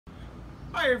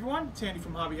Hi everyone, it's Andy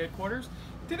from Hobby Headquarters.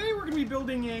 Today we're going to be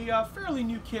building a fairly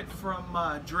new kit from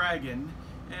Dragon,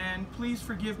 and please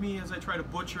forgive me as I try to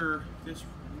butcher this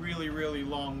really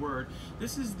long word.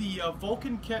 This is the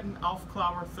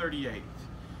Vollkettenaufklarer 38.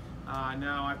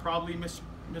 Now I probably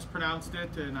mispronounced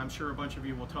it, and I'm sure a bunch of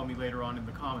you will tell me later on in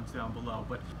the comments down below,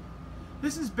 but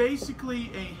this is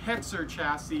basically a Hetzer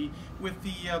chassis with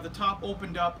the top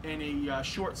opened up and a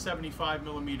short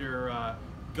 75mm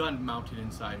gun mounted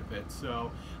inside of it. So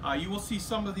you will see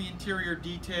some of the interior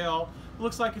detail. It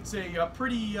looks like it's a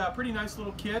pretty nice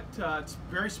little kit. It's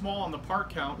very small on the part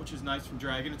count, which is nice from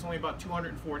Dragon. It's only about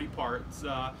 240 parts,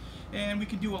 and we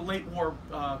can do a late war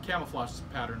camouflage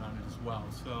pattern on it as well.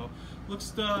 So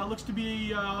looks to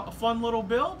be a fun little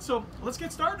build. So let's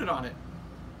get started on it.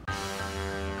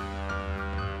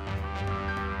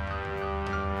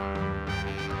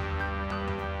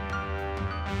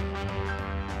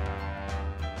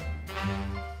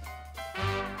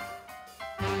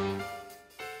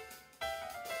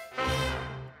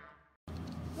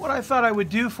 What I thought I would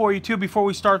do for you too before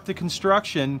we start the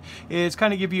construction is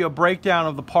kind of give you a breakdown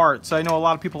of the parts. I know a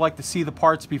lot of people like to see the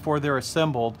parts before they're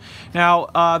assembled.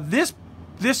 Now this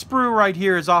sprue right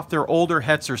here is off their older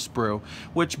Hetzer sprue,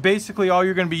 which basically all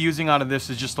you're going to be using out of this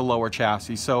is just a lower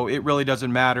chassis. So it really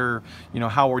doesn't matter, you know,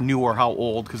 how new or how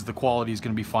old, because the quality is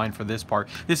going to be fine for this part.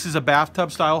 This is a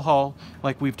bathtub style hull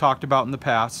like we've talked about in the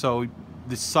past, so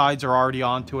the sides are already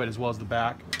onto it as well as the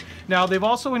back. Now they've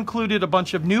also included a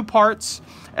bunch of new parts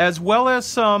as well as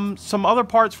some other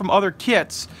parts from other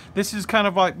kits. This is kind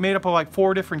of like made up of like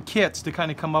 4 different kits to kind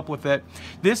of come up with it.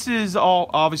 This is all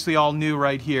obviously all new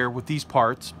right here with these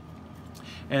parts.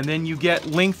 And then you get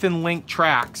length and link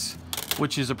tracks,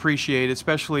 which is appreciated,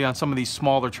 especially on some of these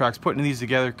smaller tracks. Putting these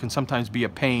together can sometimes be a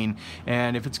pain,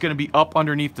 and if it's going to be up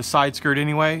underneath the side skirt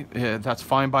anyway, that's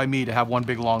fine by me to have one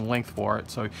big long length for it.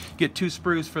 So get 2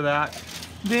 sprues for that.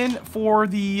 Then for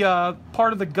the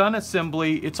part of the gun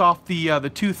assembly, it's off the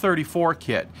 234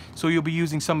 kit. So you'll be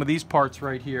using some of these parts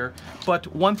right here. But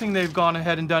one thing they've gone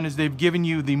ahead and done is they've given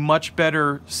you the much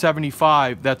better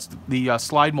 75, that's the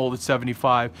slide molded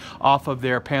 75, off of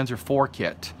their Panzer IV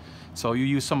kit. So you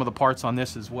use some of the parts on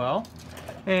this as well.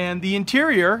 And the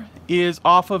interior is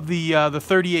off of the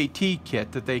 38T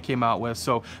kit that they came out with.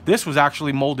 So this was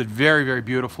actually molded very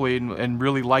beautifully, and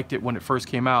really liked it when it first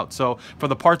came out. So for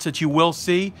the parts that you will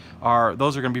see,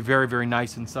 those are going to be very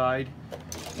nice inside.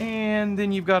 And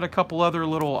then you've got a couple other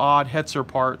little odd Hetzer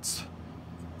parts,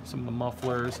 some of the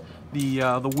mufflers.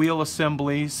 The wheel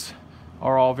assemblies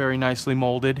are all very nicely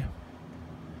molded.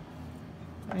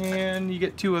 And you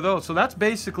get 2 of those. So that's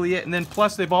basically it. And then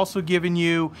plus they've also given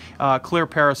you clear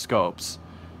periscopes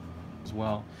as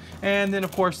well. And then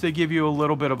of course they give you a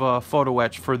little bit of a photo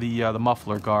etch for the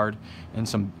muffler guard and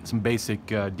some basic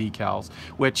decals,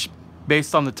 which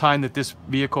based on the time that this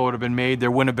vehicle would have been made,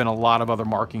 there wouldn't have been a lot of other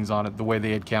markings on it the way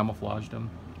they had camouflaged them.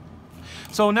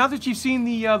 So now that you've seen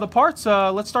the parts,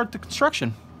 let's start the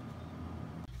construction.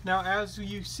 Now, as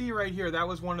you see right here, that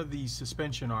was one of the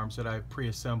suspension arms that I've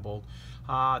pre-assembled.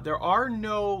 There are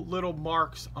no little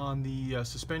marks on the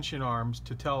suspension arms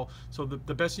to tell, so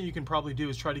the best thing you can probably do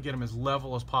is try to get them as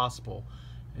level as possible,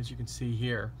 as you can see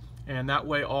here. And that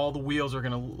way all the wheels are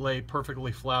going to lay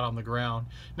perfectly flat on the ground.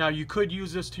 Now you could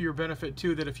use this to your benefit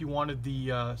too, that if you wanted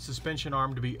the suspension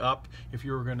arm to be up, if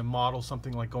you were going to model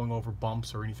something like going over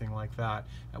bumps or anything like that,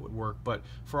 that would work. But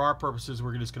for our purposes,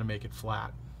 we're just going to make it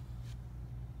flat.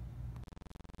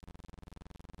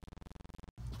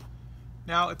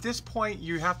 Now at this point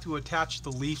you have to attach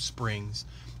the leaf springs,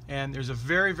 and there's a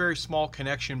very small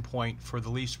connection point for the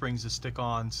leaf springs to stick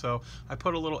on. So I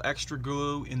put a little extra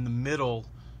glue in the middle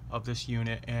of this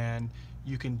unit, and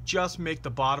you can just make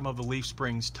the bottom of the leaf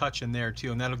springs touch in there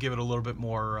too, and that'll give it a little bit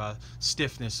more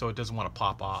stiffness so it doesn't want to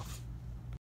pop off.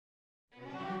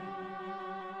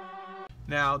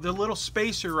 Now the little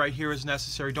spacer right here is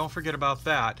necessary, don't forget about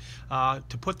that.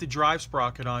 To put the drive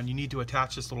sprocket on, you need to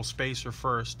attach this little spacer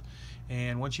first.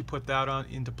 And once you put that on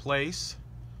into place,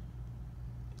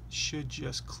 it should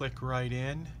just click right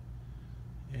in.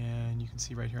 And you can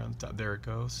see right here on the top, there it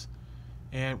goes.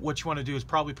 And what you want to do is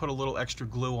probably put a little extra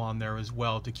glue on there as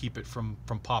well to keep it from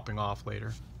popping off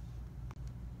later.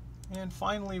 And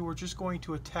finally, we're just going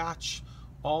to attach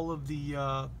all of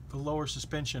the lower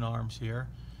suspension arms here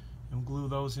and glue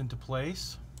those into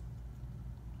place.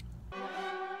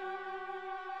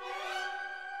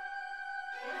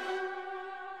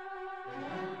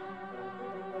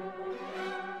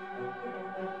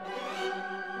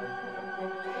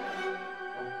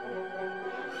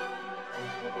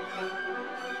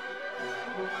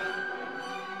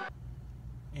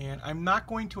 And I'm not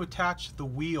going to attach the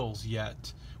wheels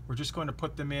yet. we're just going to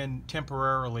put them in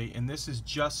temporarily, and this is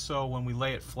just so when we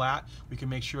lay it flat we can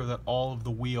make sure that all of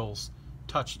the wheels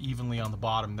touch evenly on the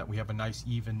bottom, that we have a nice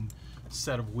even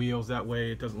set of wheels. That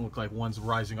way it doesn't look like one's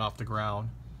rising off the ground.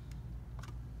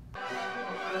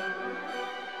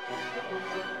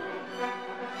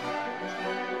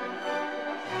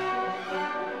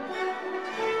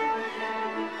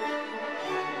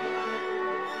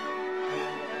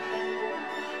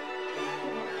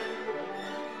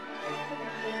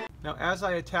 Now, as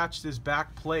I attach this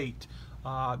back plate,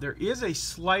 there is a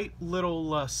slight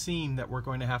little seam that we're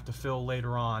going to have to fill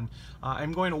later on.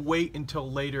 I'm going to wait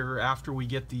until later after we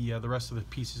get the rest of the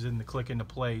pieces in to click into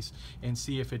place and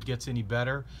see if it gets any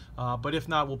better. But if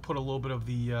not, we'll put a little bit of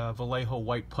the Vallejo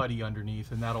white putty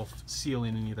underneath, and that'll seal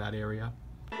in any of that area.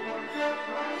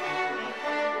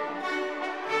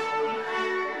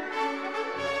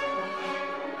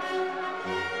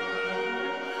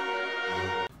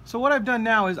 So what I've done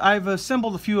now is I've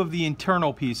assembled a few of the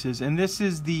internal pieces, and this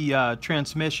is the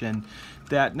transmission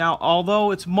that now,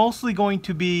 although it's mostly going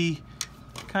to be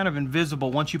kind of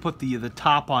invisible once you put the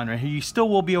top on right here, you still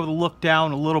will be able to look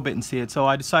down a little bit and see it. So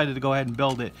I decided to go ahead and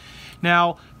build it.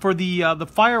 Now for the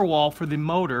firewall for the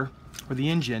motor or the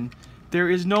engine, there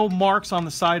is no marks on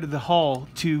the side of the hull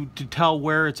to tell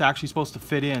where it's actually supposed to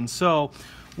fit in. So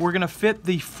we're going to fit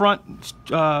the front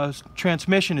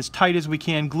transmission as tight as we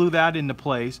can, glue that into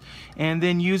place, and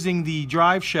then using the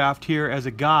drive shaft here as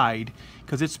a guide,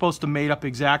 because it's supposed to mate up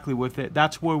exactly with it,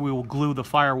 that's where we will glue the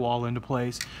firewall into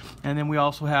place. And then we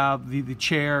also have the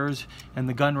chairs and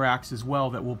the gun racks as well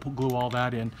that we'll glue all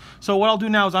that in. So what I'll do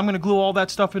now is I'm going to glue all that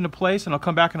stuff into place, and I'll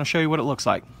come back and I'll show you what it looks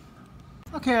like.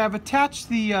 Okay, I've attached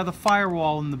the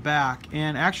firewall in the back,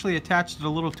 and actually attached it a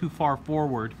little too far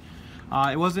forward.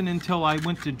 It wasn't until I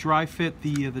went to dry fit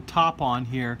the top on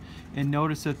here and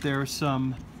noticed that there's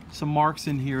some marks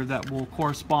in here that will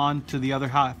correspond to the other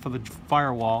half of the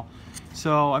firewall.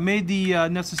 So I made the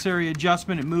necessary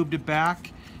adjustment. It moved it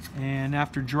back, and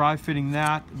after dry fitting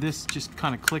that, this just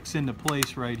kind of clicks into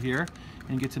place right here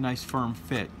and gets a nice firm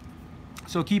fit.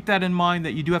 So keep that in mind,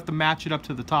 that you do have to match it up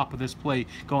to the top of this plate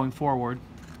going forward.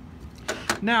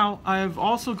 Now I've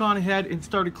also gone ahead and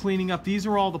started cleaning up. These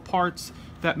are all the parts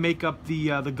that make up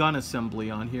the gun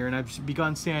assembly on here, and I've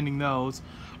begun sanding those.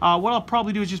 What I'll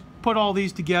probably do is just put all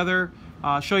these together,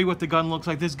 show you what the gun looks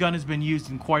like. This gun has been used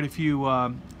in quite a few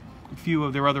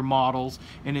of their other models,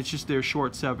 and it's just their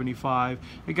short 75.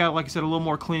 It got, like I said, a little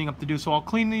more cleaning up to do, so I'll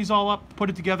clean these all up, put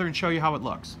it together, and show you how it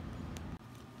looks.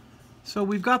 So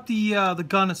we've got the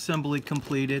gun assembly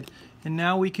completed, and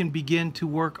now we can begin to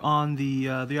work on the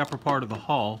upper part of the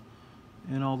hull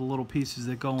and all the little pieces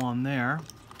that go on there.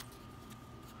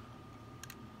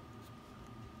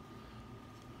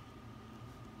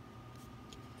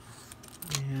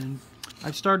 And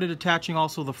I've started attaching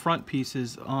also the front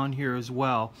pieces on here as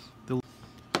well.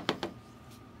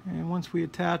 And once we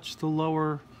attach the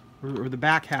lower or the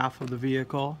back half of the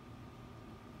vehicle,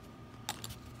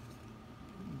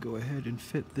 go ahead and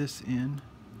fit this in.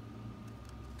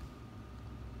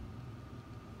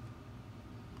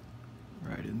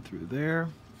 Right in through there.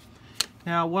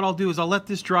 Now what I'll do is I'll let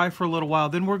this dry for a little while,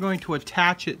 then we're going to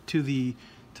attach it to the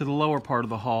lower part of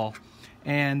the hull.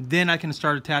 And then I can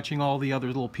start attaching all the other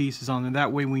little pieces on there.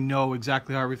 That way we know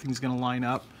exactly how everything's going to line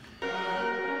up.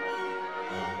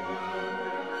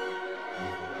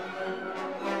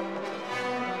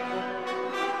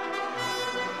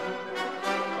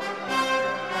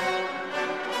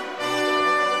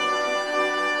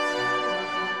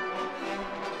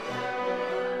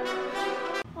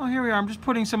 Well, here we are. I'm just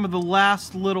putting some of the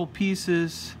last little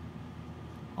pieces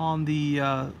on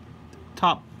the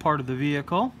top part of the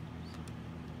vehicle,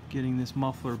 getting this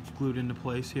muffler glued into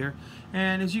place here.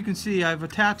 And as you can see, I've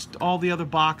attached all the other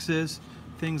boxes,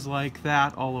 things like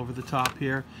that, all over the top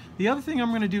here. The other thing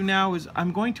I'm going to do now is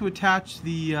I'm going to attach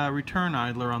the return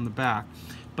idler on the back.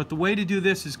 But the way to do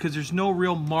this is because there's no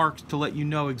real marks to let you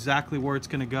know exactly where it's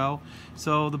going to go.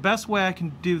 So the best way I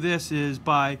can do this is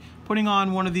by putting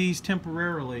on one of these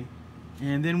temporarily,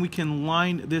 and then we can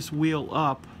line this wheel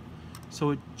up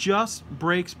so it just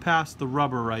breaks past the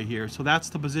rubber right here. So that's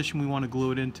the position we want to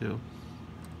glue it into.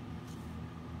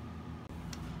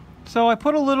 So I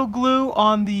put a little glue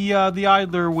on the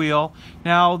idler wheel.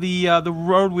 Now the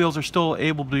road wheels are still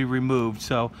able to be removed.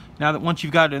 So now that once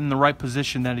you've got it in the right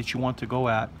position that you want to go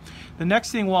at, the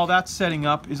next thing while that's setting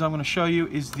up is I'm going to show you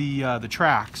is the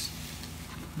tracks.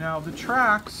 Now the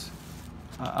tracks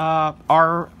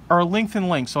are are length and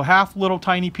length, so half little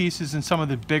tiny pieces and some of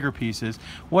the bigger pieces.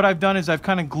 What I've done is I've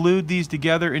kind of glued these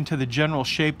together into the general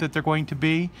shape that they're going to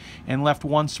be and left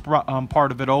one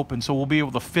part of it open, so we'll be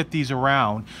able to fit these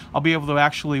around. I'll be able to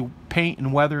actually paint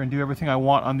and weather and do everything I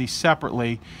want on these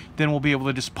separately. Then we'll be able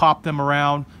to just pop them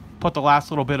around, put the last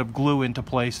little bit of glue into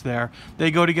place there.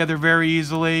 They go together very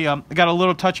easily. I got a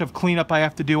little touch of cleanup I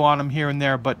have to do on them here and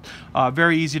there, but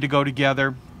very easy to go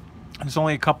together. There's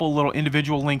only a couple little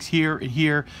individual links here and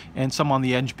here, and some on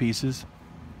the edge pieces.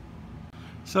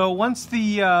 So once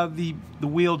the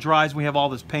wheel dries and we have all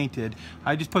this painted,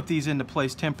 I just put these into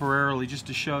place temporarily just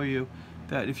to show you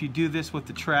that if you do this with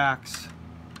the tracks,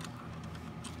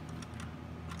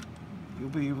 you'll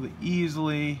be able to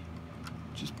easily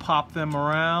just pop them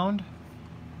around,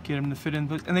 get them to fit in,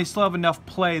 and they still have enough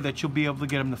play that you'll be able to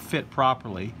get them to fit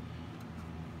properly.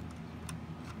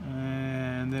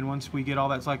 And then once we get all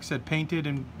that, like I said, painted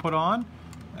and put on,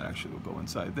 that actually will go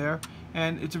inside there.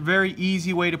 And it's a very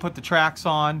easy way to put the tracks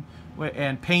on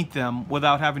and paint them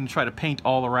without having to try to paint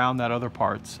all around that other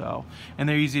part. So, and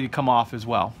they're easy to come off as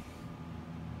well.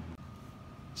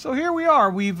 So here we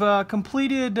are. We've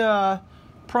completed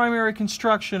primary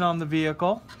construction on the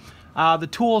vehicle. The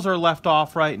tools are left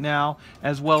off right now,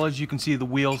 as well as you can see the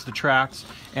wheels, the tracks,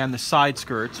 and the side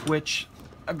skirts, which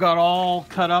I've got all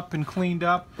cut up and cleaned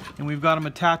up, and we've got them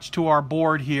attached to our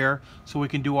board here so we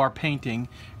can do our painting.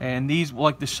 And these,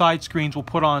 like the side screens, we'll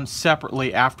put on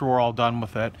separately after we're all done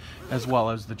with it, as well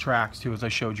as the tracks too, as I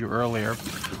showed you earlier.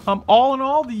 All in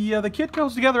all, the kit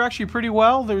goes together actually pretty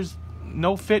well. There's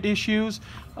no fit issues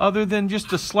other than just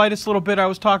the slightest little bit I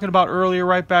was talking about earlier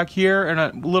right back here, and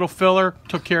a little filler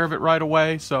took care of it right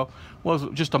away, so it was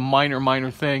just a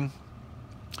minor thing.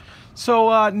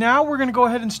 So now we're going to go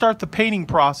ahead and start the painting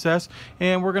process,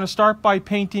 and we're going to start by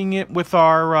painting it with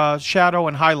our shadow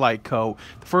and highlight coat.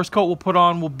 The first coat we'll put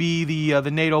on will be the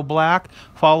NATO black,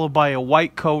 followed by a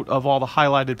white coat of all the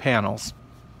highlighted panels.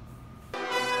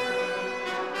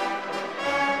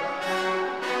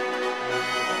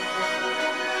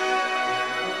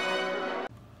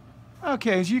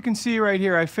 Okay, as you can see right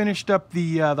here, I finished up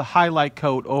the highlight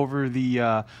coat over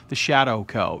the shadow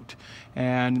coat,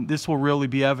 and this will really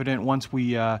be evident once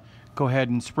we go ahead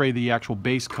and spray the actual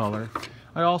base color.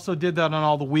 I also did that on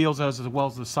all the wheels as well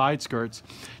as the side skirts.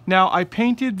 Now I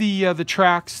painted the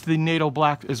tracks the NATO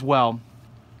black as well.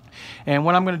 And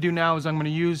what I'm going to do now is I'm going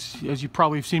to use, as you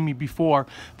probably have seen me before,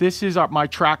 this is my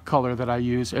track color that I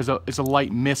use as a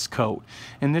light mist coat.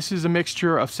 And this is a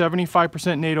mixture of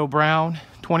 75% NATO brown,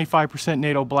 25%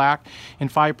 NATO black, and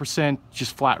 5%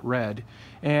 just flat red.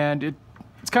 And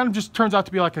it's kind of just turns out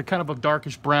to be like a kind of a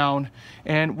darkish brown.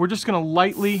 And we're just going to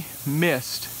lightly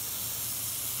mist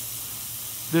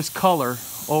this color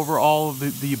over all of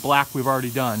the black we've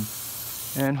already done.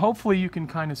 And hopefully you can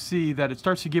kind of see that it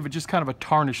starts to give it just kind of a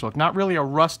tarnished look. Not really a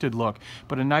rusted look,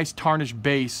 but a nice tarnished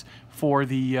base for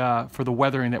the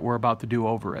weathering that we're about to do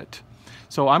over it.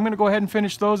 So I'm going to go ahead and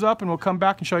finish those up, and we'll come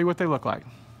back and show you what they look like.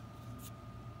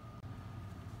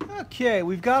 Okay,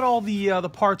 we've got all the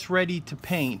parts ready to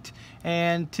paint.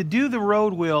 And to do the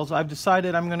road wheels, I've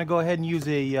decided I'm going to go ahead and use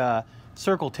a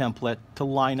circle template to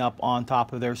line up on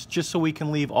top of there, just so we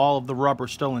can leave all of the rubber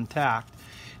still intact.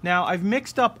 Now, I've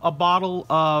mixed up a bottle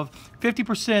of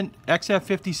 50%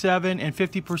 XF57 and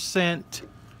 50%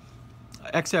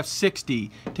 XF60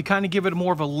 to kind of give it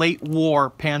more of a late war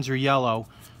Panzer yellow,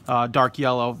 dark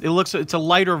yellow. It's a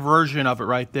lighter version of it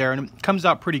right there, and it comes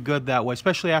out pretty good that way,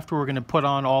 especially after we're going to put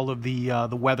on all of the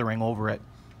weathering over it.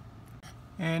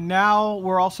 And now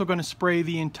we're also going to spray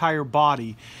the entire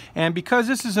body. And because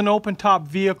this is an open top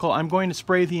vehicle, I'm going to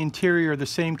spray the interior the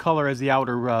same color as the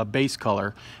outer base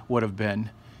color would have been.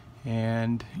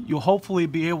 And you'll hopefully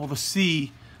be able to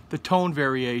see the tone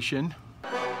variation.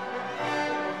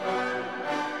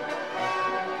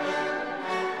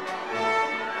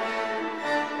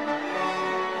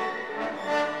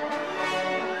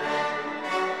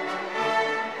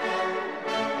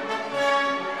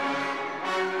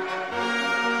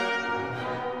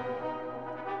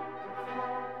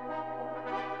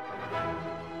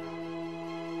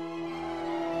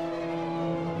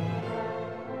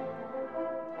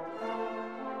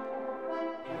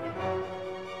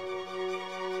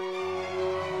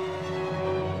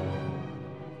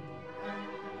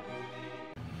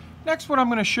 Next, what I'm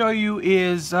going to show you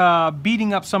is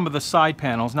beating up some of the side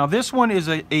panels. Now this one is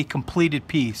a completed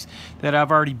piece that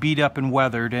I've already beat up and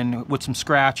weathered, and with some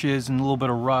scratches and a little bit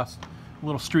of rust, a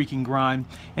little streaking grime.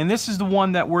 And this is the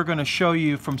one that we're going to show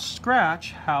you from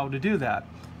scratch how to do that.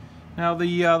 Now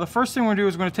the first thing we're going to do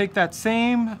is we're going to take that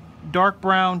same dark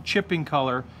brown chipping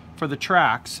color for the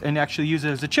tracks and actually use it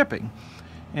as a chipping.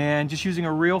 And just using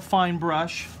a real fine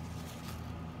brush,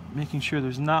 making sure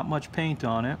there's not much paint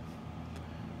on it.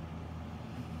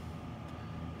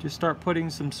 Just start putting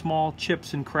some small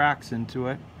chips and cracks into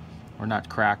it. Or not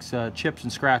cracks, chips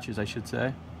and scratches, I should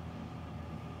say.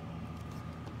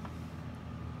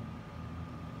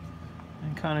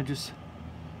 And kind of just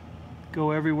go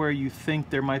everywhere you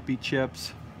think there might be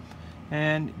chips.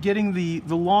 And getting the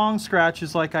long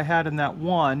scratches like I had in that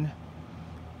one,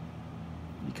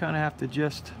 you kind of have to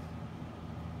just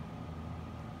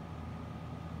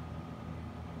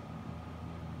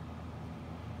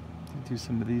do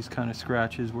some of these kind of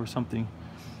scratches where something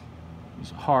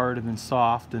is hard and then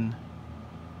soft, and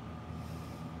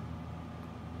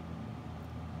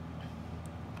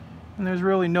there's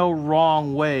really no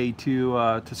wrong way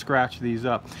to scratch these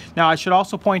up. Now I should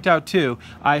also point out too,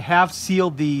 I have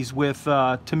sealed these with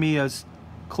Tamiya's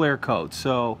clear coat,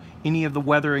 so any of the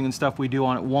weathering and stuff we do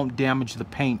on it won't damage the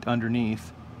paint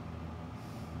underneath.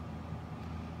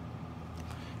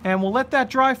 And we'll let that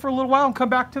dry for a little while and come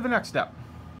back to the next step.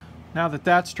 Now that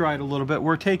that's dried a little bit,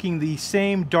 we're taking the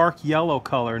same dark yellow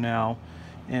color now,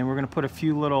 and we're going to put a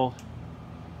few little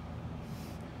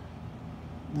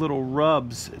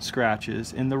rubs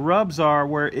scratches. And the rubs are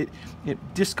where it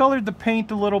discolored the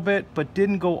paint a little bit but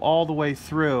didn't go all the way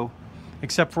through,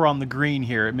 except for on the green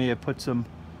here. It may have put some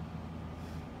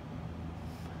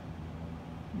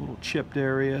little chipped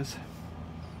areas.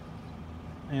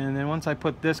 And then once I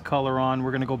put this color on,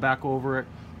 we're going to go back over it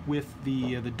with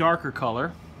the darker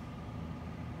color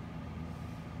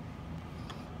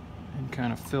and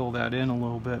kind of fill that in a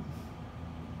little bit.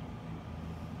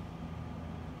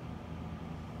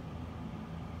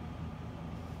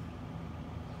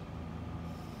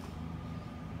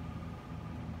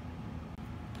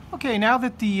 Okay, now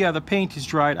that the paint is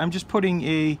dried, I'm just putting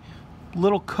a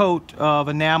little coat of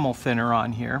enamel thinner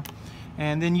on here,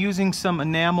 and then using some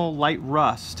enamel light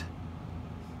rust,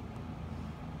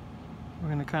 we're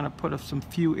going to kind of put some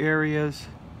few areas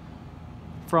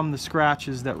from the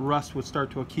scratches that rust would start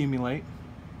to accumulate.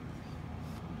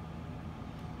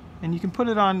 And you can put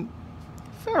it on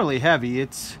fairly heavy. And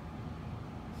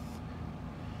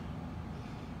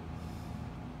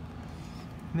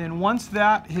then once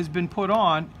that has been put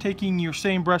on, taking your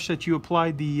same brush that you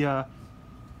applied the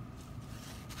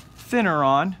thinner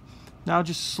on, now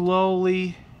just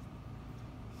slowly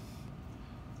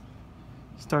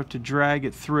start to drag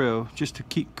it through just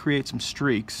to create some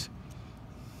streaks.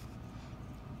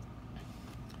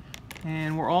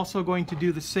 And we're also going to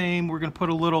do the same. We're going to put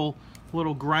a little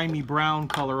grimy brown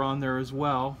color on there as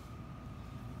well.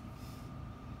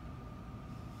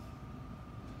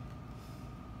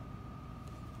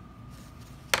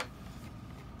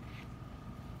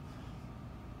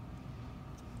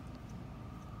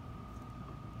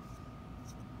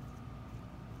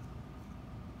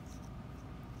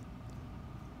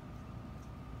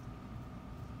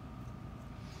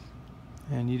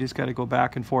 And you just got to go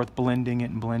back and forth, blending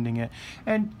it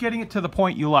and getting it to the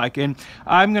point you like. And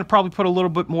I'm going to probably put a little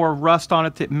bit more rust on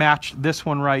it to match this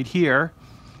one right here.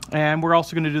 And we're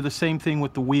also going to do the same thing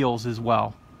with the wheels as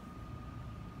well.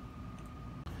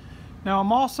 Now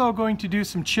I'm also going to do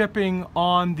some chipping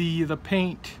on the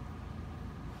paint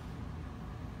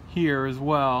here as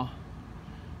well.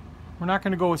 We're not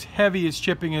going to go as heavy as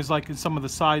chipping as like in some of the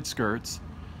side skirts.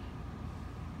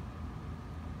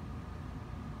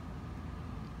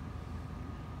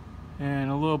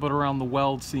 And a little bit around the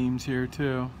weld seams here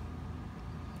too.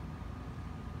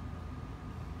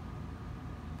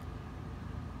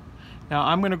 Now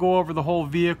I'm going to go over the whole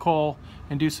vehicle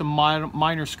and do some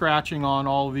minor scratching on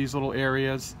all of these little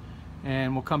areas,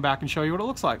 and we'll come back and show you what it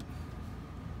looks like.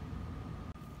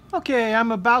 Okay,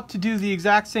 I'm about to do the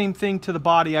exact same thing to the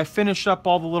body. I finished up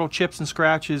all the little chips and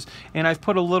scratches, and I've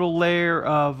put a little layer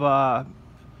of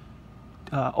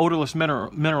odorless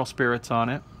mineral spirits on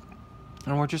it.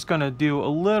 And we're just going to do a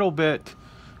little bit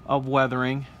of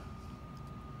weathering.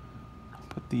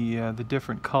 Put the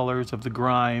different colors of the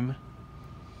grime.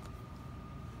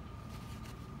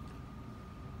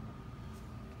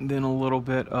 And then a little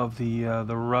bit of the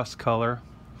rust color.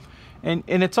 And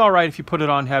it's all right if you put it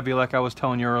on heavy, like I was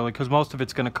telling you earlier, because most of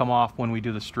it's going to come off when we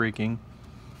do the streaking.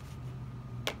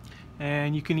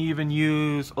 And you can even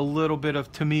use a little bit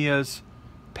of Tamiya's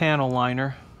panel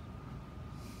liner.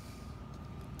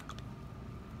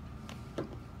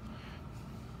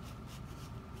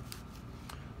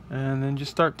 And then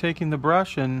just start taking the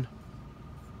brush and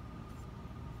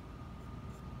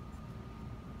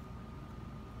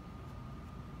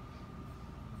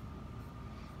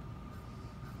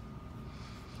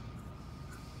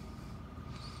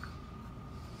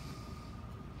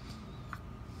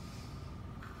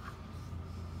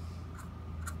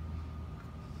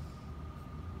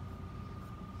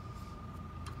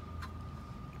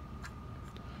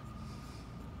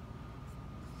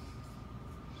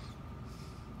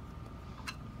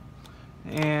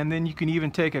And then you can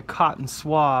even take a cotton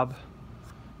swab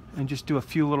and just do a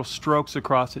few little strokes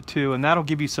across it too, and that'll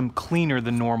give you some cleaner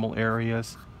than normal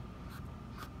areas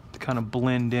to kind of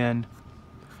blend in.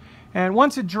 And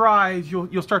once it dries,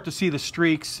 you'll start to see the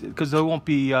streaks because they won't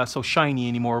be so shiny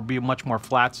anymore. It'll be a much more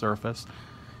flat surface.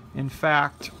 In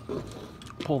fact,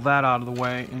 pull that out of the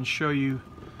way and show you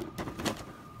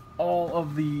all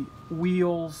of the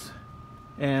wheels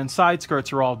and side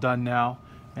skirts are all done now.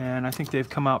 And I think they've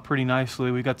come out pretty nicely.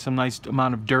 We got some nice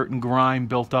amount of dirt and grime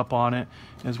built up on it,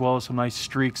 as well as some nice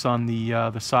streaks on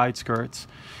the side skirts.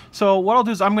 So what I'll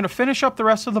do is I'm going to finish up the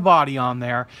rest of the body on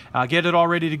there, get it all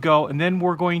ready to go, and then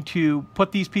we're going to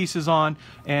put these pieces on,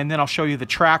 and then I'll show you the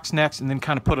tracks next, and then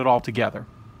kind of put it all together.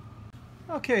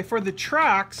 Okay, for the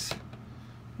tracks,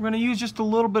 we're going to use just a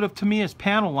little bit of Tamiya's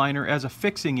panel liner as a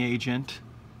fixing agent,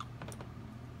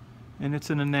 and it's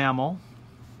an enamel.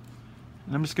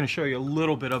 And I'm just going to show you a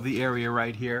little bit of the area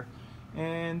right here.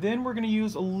 And then we're going to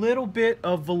use a little bit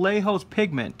of Vallejo's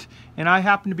pigment. And I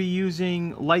happen to be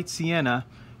using light sienna.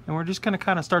 And we're just going to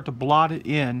kind of start to blot it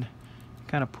in.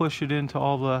 Kind of push it into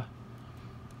all the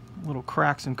little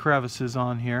cracks and crevices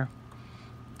on here.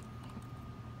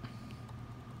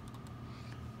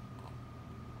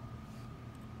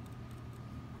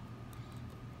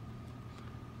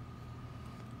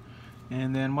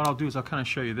 And then what I'll do is I'll kind of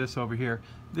show you this over here.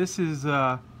 This is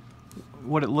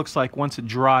what it looks like once it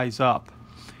dries up.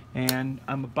 And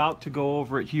I'm about to go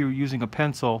over it here using a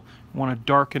pencil. I want to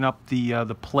darken up the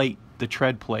plate, the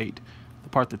tread plate, the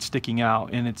part that's sticking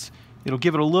out. And it'll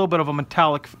give it a little bit of a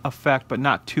metallic effect, but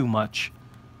not too much.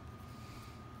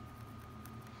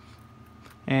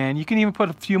 And you can even put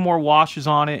a few more washes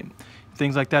on it,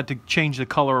 things like that, to change the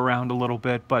color around a little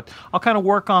bit. But I'll kind of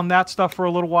work on that stuff for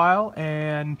a little while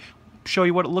and show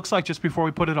you what it looks like just before we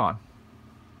put it on.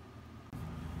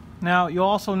 Now you'll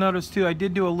also notice too, I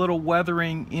did do a little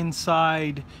weathering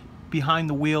inside behind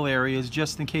the wheel areas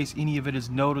just in case any of it is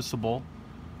noticeable.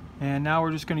 And now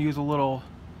we're just going to use a little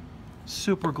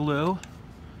super glue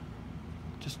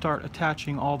to start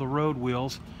attaching all the road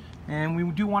wheels. And we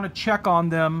do want to check on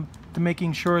them to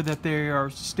making sure that they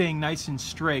are staying nice and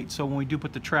straight, so when we do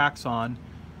put the tracks on,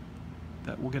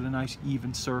 that we'll get a nice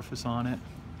even surface on it.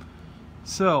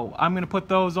 So I'm going to put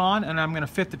those on, and I'm going to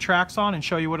fit the tracks on and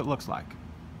show you what it looks like.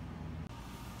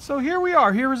 So here we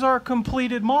are. Here is our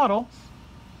completed model.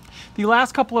 The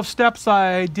last couple of steps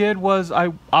I did was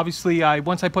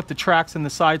once I put the tracks and the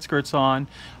side skirts on,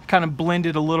 I kind of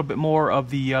blended a little bit more of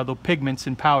the pigments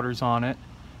and powders on it.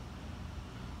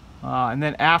 And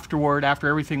then afterward, after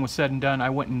everything was said and done, I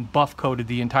went and buff coated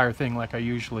the entire thing like I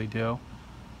usually do.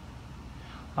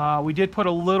 We did put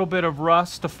a little bit of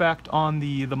rust effect on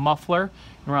the muffler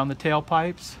around the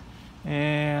tailpipes,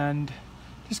 and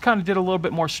just kind of did a little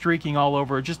bit more streaking all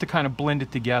over it just to kind of blend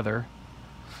it together.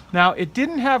 Now it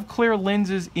didn't have clear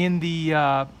lenses in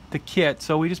the kit,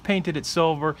 so we just painted it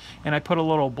silver, and I put a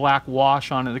little black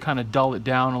wash on it to kind of dull it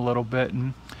down a little bit.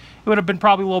 And it would have been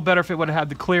probably a little better if it would have had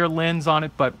the clear lens on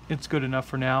it, but it's good enough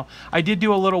for now. I did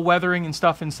do a little weathering and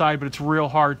stuff inside, but it's real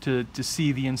hard to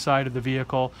see the inside of the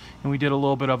vehicle. And we did a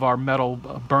little bit of our metal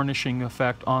burnishing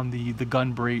effect on the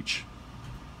gun breech.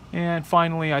 And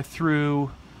finally I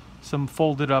threw some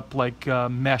folded up like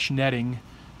mesh netting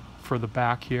for the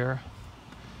back here.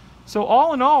 So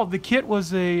all in all, the kit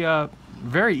was a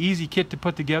very easy kit to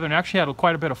put together, and actually had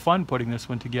quite a bit of fun putting this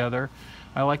one together.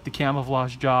 I like the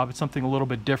camouflage job. It's something a little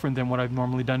bit different than what I've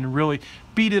normally done, and really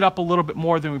beat it up a little bit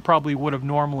more than we probably would have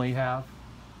normally have.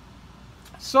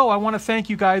 So I want to thank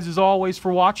you guys as always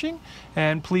for watching,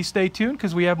 and please stay tuned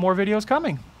because we have more videos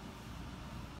coming.